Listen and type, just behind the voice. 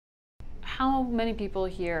How many people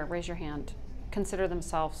here, raise your hand, consider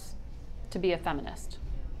themselves to be a feminist?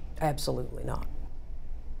 Absolutely not.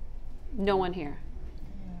 No one here?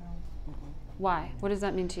 No. Why? What does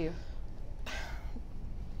that mean to you?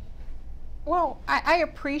 Well, I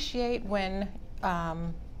appreciate when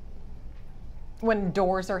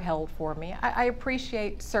doors are held for me. I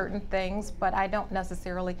appreciate certain things, but I don't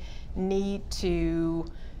necessarily need to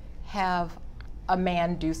have a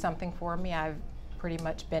man do something for me. I've pretty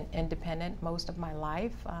much been independent most of my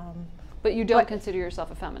life. But you don't consider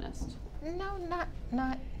yourself a feminist? No, not.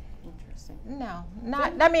 Interesting. No,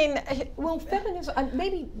 not. I mean, well, feminism.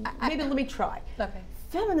 Maybe let me try. Okay.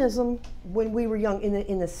 Feminism, when we were young,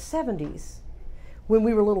 in the 70s, when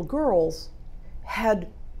we were little girls,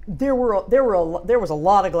 there was a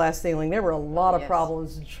lot of glass ceiling. There were a lot of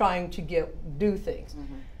problems trying to do things.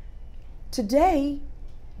 Mm-hmm. Today,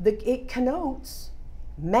 it connotes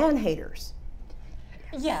man haters.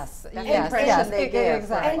 Yes, they give.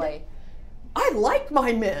 Exactly. And I like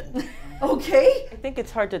my men. Okay. I think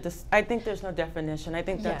it's hard to. I think there's no definition. I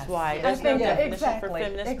think that's why there's think no definition exactly, for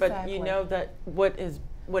feminist. exactly. But you know that what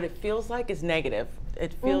it feels like is negative.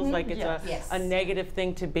 It feels like it's a negative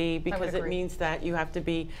thing to be, because it means that you have to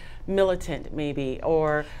be militant, maybe,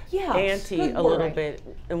 or anti a little bit.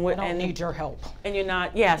 And I don't need your help. And you're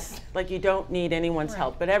not. Yes, like you don't need anyone's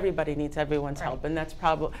help, but everybody needs everyone's help, and that's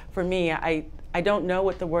probably for me. I don't know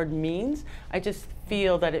what the word means. I just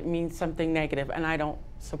feel that it means something negative, and I don't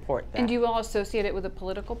support that. And do you all associate it with a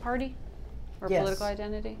political party or political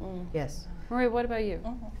identity? Yes. Marie, what about you?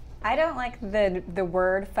 I don't like the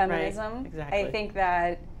word feminism. Right, exactly. I think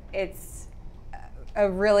that it's a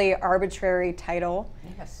really arbitrary title.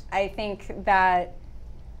 Yes. I think that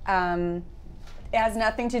it has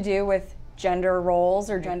nothing to do with gender roles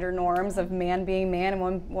or gender norms of man being man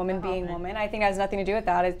and woman being woman. I think it has nothing to do with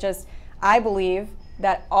that. It's just, I believe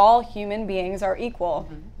that all human beings are equal.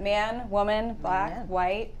 Man, woman, black,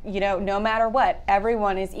 white, no matter what,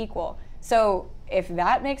 everyone is equal. So if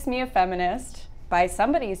that makes me a feminist, by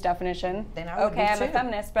somebody's definition, then I would okay, I'm a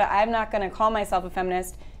feminist, but I'm not going to call myself a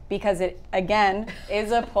feminist because it, again,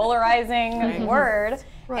 is a polarizing word,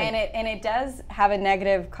 and it does have a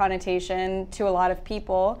negative connotation to a lot of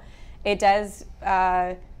people. It does,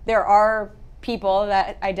 there are people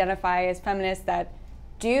that identify as feminists that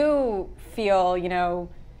do feel,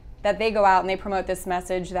 that they go out and they promote this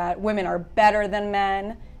message that women are better than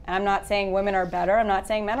men. And I'm not saying women are better, I'm not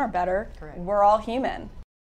saying men are better. Correct. We're all human.